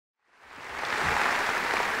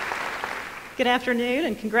Good afternoon,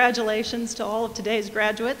 and congratulations to all of today's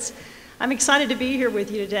graduates. I'm excited to be here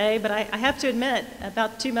with you today, but I have to admit,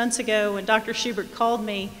 about 2 months ago when Dr. Schubert called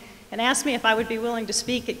me and asked me if I would be willing to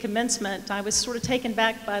speak at Commencement, I was sort of taken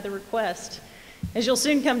back by the request. As you'll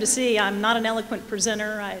soon come to see, I'm not an eloquent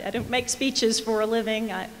presenter. I don't make speeches for a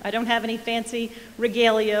living. I don't have any fancy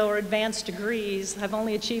regalia or advanced degrees. I've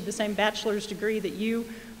only achieved the same bachelor's degree that you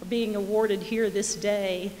are being awarded here this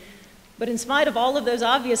day. But in spite of all of those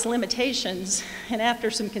obvious limitations, and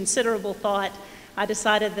after some considerable thought, I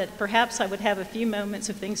decided that perhaps I would have a few moments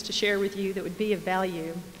of things to share with you that would be of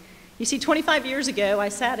value. You see, 25 years ago, I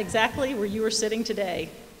sat exactly where you are sitting today,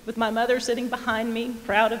 with my mother sitting behind me,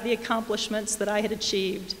 proud of the accomplishments that I had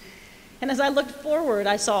achieved. And as I looked forward,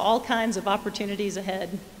 I saw all kinds of opportunities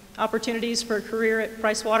ahead. Opportunities for a career at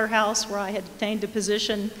Price Waterhouse, where I had attained a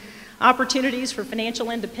position. Opportunities for financial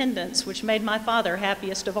independence, which made my father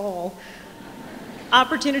happiest of all.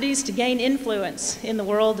 Opportunities to gain influence in the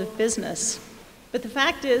world of business. But the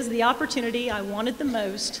fact is, the opportunity I wanted the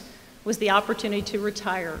most was the opportunity to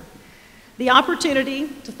retire. The opportunity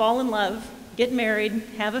to fall in love, get married,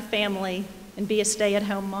 have a family, and be a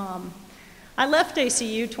stay-at-home mom. I left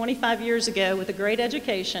ACU 25 years ago with a great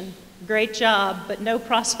education, great job, but no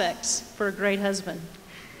prospects for a great husband.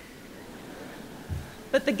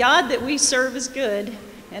 But the God that we serve is good,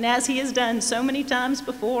 and as He has done so many times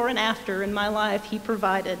before and after in my life, He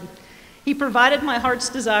provided. He provided my heart's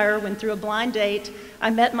desire when, through a blind date, I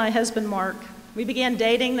met my husband, Mark. We began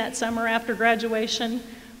dating that summer after graduation.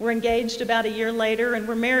 We're engaged about a year later, and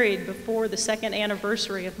we're married before the second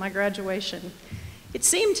anniversary of my graduation. It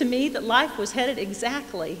seemed to me that life was headed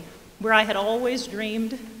exactly where I had always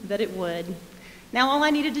dreamed that it would. Now all I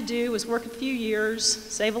needed to do was work a few years,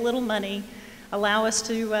 save a little money, allow us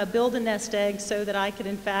to build a nest egg so that I could,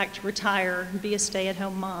 in fact, retire and be a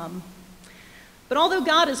stay-at-home mom. But although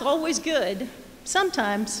God is always good,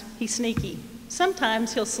 sometimes He's sneaky.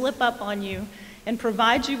 Sometimes He'll slip up on you and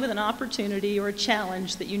provide you with an opportunity or a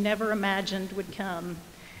challenge that you never imagined would come.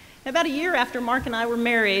 About a year after Mark and I were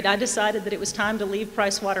married, I decided that it was time to leave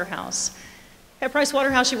Price Waterhouse. At Price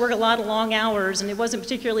Waterhouse, you work a lot of long hours, and it wasn't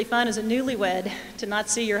particularly fun as a newlywed to not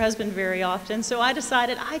see your husband very often. So I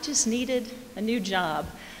decided I just needed a new job,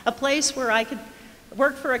 a place where I could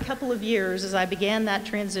work for a couple of years as I began that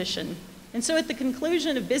transition. And so at the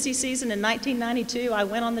conclusion of busy season in 1992, I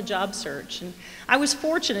went on the job search. And I was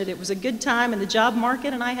fortunate. It was a good time in the job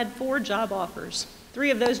market, and I had 4 job offers. 3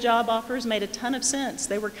 of those job offers made a ton of sense.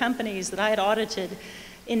 They were companies that I had audited,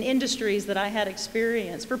 in industries that I had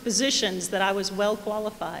experience, for positions that I was well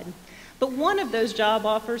qualified. But one of those job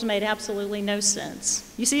offers made absolutely no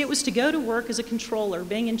sense. You see, it was to go to work as a controller,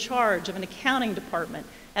 being in charge of an accounting department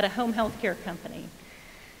at a home health care company.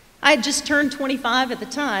 I had just turned 25 at the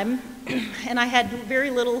time, and I had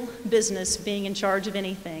very little business being in charge of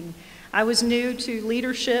anything. I was new to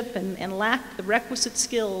leadership and lacked the requisite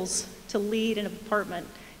skills to lead in a department,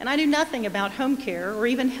 and I knew nothing about home care or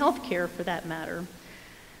even health care for that matter.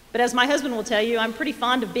 But as my husband will tell you, I'm pretty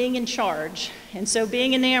fond of being in charge, and so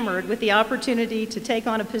being enamored with the opportunity to take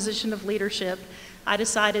on a position of leadership, I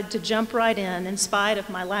decided to jump right in spite of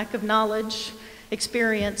my lack of knowledge,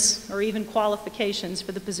 experience, or even qualifications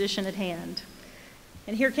for the position at hand.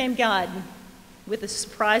 And here came God with a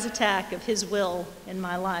surprise attack of His will in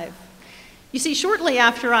my life. You see, shortly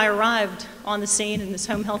after I arrived on the scene in this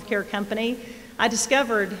home health care company, I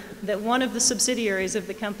discovered that one of the subsidiaries of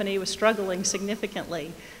the company was struggling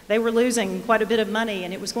significantly. They were losing quite a bit of money,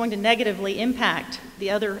 and it was going to negatively impact the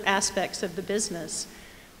other aspects of the business.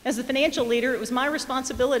 As the financial leader, it was my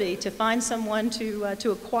responsibility to find someone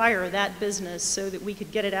to acquire that business so that we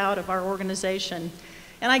could get it out of our organization.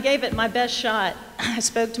 And I gave it my best shot. I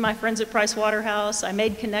spoke to my friends at Price Waterhouse. I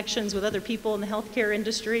made connections with other people in the healthcare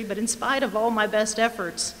industry, but in spite of all my best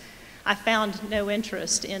efforts, I found no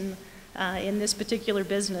interest in this particular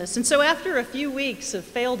business. And so after a few weeks of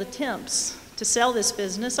failed attempts to sell this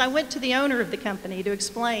business, I went to the owner of the company to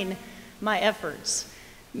explain my efforts.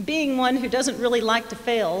 Being one who doesn't really like to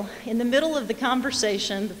fail, in the middle of the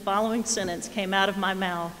conversation, the following sentence came out of my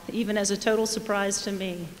mouth, even as a total surprise to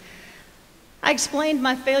me. I explained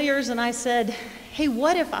my failures and I said, "Hey,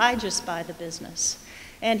 what if I just buy the business?"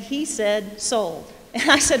 And he said, "Sold." And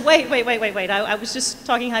I said, wait. I was just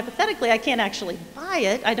talking hypothetically. I can't actually buy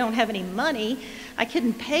it. I don't have any money. I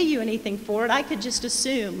couldn't pay you anything for it. I could just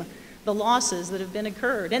assume the losses that have been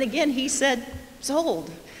incurred. And again, he said, "Sold."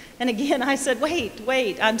 And again, I said,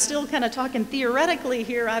 wait, I'm still kind of talking theoretically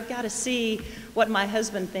here. I've got to see what my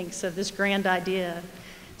husband thinks of this grand idea.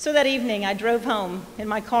 So that evening, I drove home in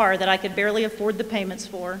my car that I could barely afford the payments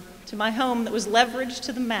for, to my home that was leveraged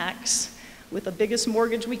to the max, with the biggest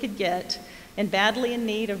mortgage we could get and badly in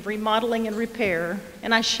need of remodeling and repair,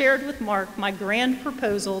 and I shared with Mark my grand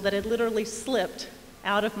proposal that had literally slipped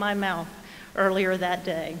out of my mouth earlier that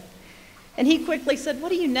day. And he quickly said, "What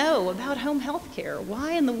do you know about home health care?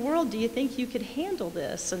 Why in the world do you think you could handle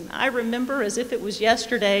this?" And I remember as if it was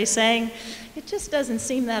yesterday saying, "It just doesn't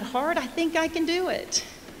seem that hard. I think I can do it."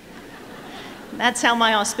 That's how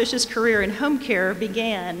my auspicious career in home care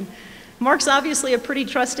began. Mark's obviously a pretty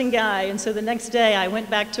trusting guy, and so the next day I went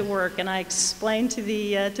back to work and I explained to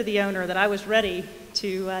the owner that I was ready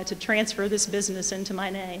to transfer this business into my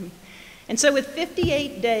name. And so with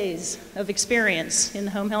 58 days of experience in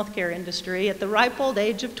the home health care industry, at the ripe old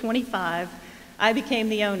age of 25, I became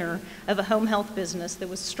the owner of a home health business that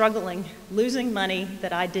was struggling, losing money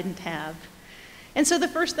that I didn't have. And so the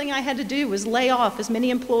first thing I had to do was lay off as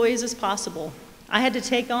many employees as possible. I had to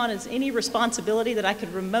take on any responsibility that I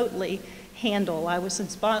could remotely handle. I was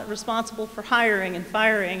responsible for hiring and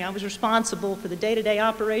firing. I was responsible for the day-to-day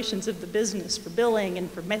operations of the business, for billing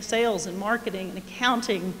and for sales and marketing and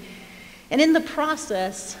accounting. And in the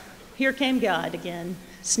process, here came God again,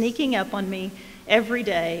 sneaking up on me every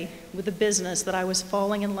day with a business that I was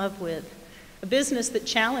falling in love with, a business that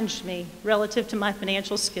challenged me relative to my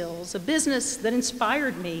financial skills, a business that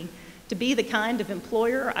inspired me to be the kind of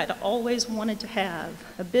employer I'd always wanted to have,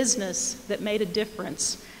 a business that made a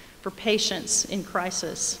difference for patients in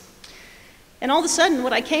crisis. And all of a sudden,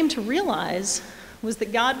 what I came to realize was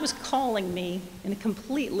that God was calling me in a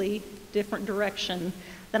completely different direction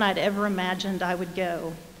than I'd ever imagined I would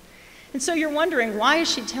go. And so you're wondering, why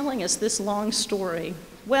is she telling us this long story?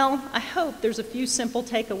 Well, I hope there's a few simple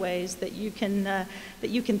takeaways that you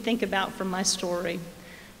can think about from my story.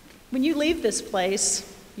 When you leave this place,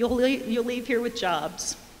 you'll leave here with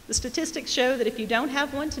jobs. The statistics show that if you don't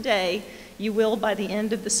have one today, you will by the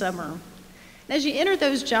end of the summer. And as you enter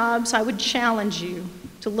those jobs, I would challenge you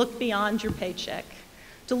to look beyond your paycheck,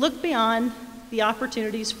 to look beyond the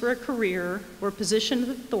opportunities for a career or a position of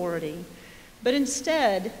authority, but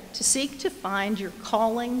instead to seek to find your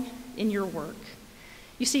calling in your work.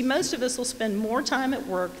 You see, most of us will spend more time at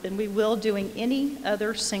work than we will doing any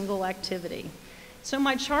other single activity. So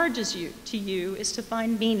my charge to you is to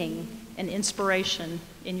find meaning and inspiration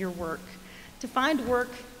in your work, to find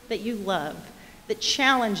work that you love, that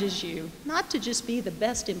challenges you, not to just be the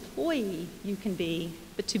best employee you can be,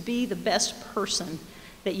 but to be the best person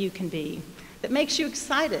that you can be, that makes you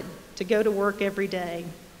excited to go to work every day.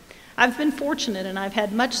 I've been fortunate and I've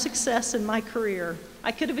had much success in my career.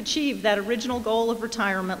 I could have achieved that original goal of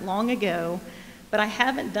retirement long ago, but I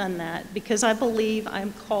haven't done that because I believe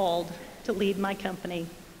I'm called to lead my company,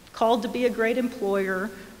 called to be a great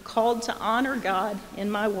employer, called to honor God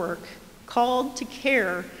in my work, called to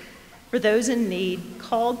care for those in need,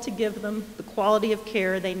 called to give them the quality of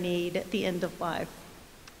care they need at the end of life.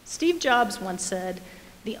 Steve Jobs once said,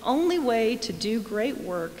 "The only way to do great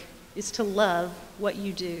work is to love what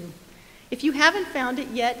you do." If you haven't found it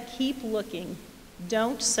yet, keep looking.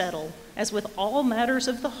 Don't settle. As with all matters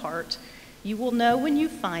of the heart, you will know when you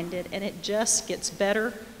find it, and it just gets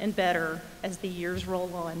better and better as the years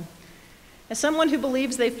roll on. As someone who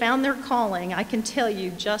believes they've found their calling, I can tell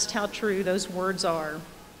you just how true those words are.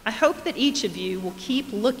 I hope that each of you will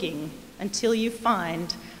keep looking until you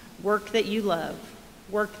find work that you love,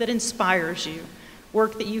 work that inspires you,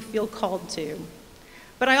 work that you feel called to.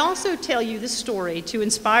 But I also tell you this story to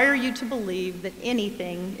inspire you to believe that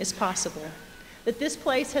anything is possible, that this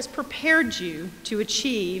place has prepared you to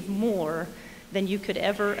achieve more than you could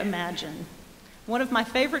ever imagine. One of my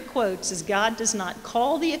favorite quotes is, "God does not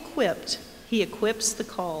call the equipped, he equips the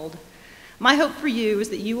called." My hope for you is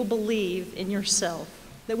that you will believe in yourself,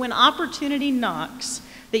 that when opportunity knocks,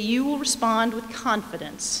 that you will respond with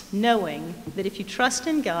confidence, knowing that if you trust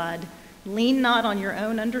in God, lean not on your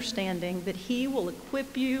own understanding, that he will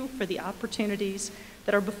equip you for the opportunities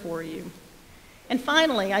that are before you. And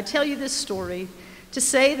finally, I tell you this story to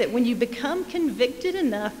say that when you become convicted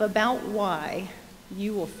enough about why,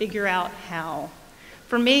 you will figure out how.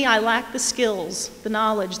 For me, I lacked the skills, the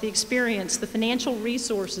knowledge, the experience, the financial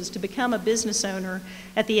resources to become a business owner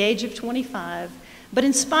at the age of 25. But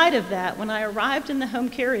in spite of that, when I arrived in the home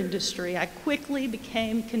care industry, I quickly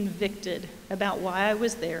became convicted about why I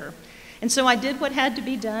was there. And so I did what had to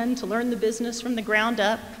be done to learn the business from the ground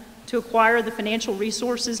up, to acquire the financial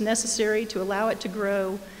resources necessary to allow it to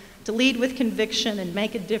grow, to lead with conviction and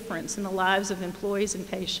make a difference in the lives of employees and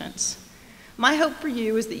patients. My hope for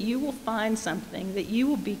you is that you will find something that you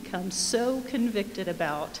will become so convicted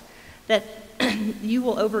about that you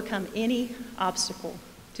will overcome any obstacle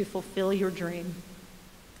to fulfill your dream.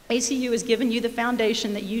 ACU has given you the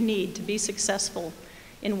foundation that you need to be successful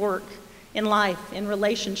in work, in life, in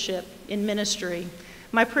relationship, in ministry.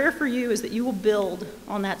 My prayer for you is that you will build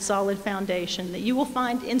on that solid foundation, that you will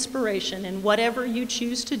find inspiration in whatever you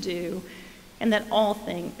choose to do, and that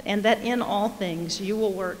in all things you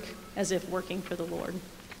will work as if working for the Lord.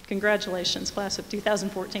 Congratulations, class of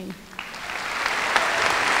 2014.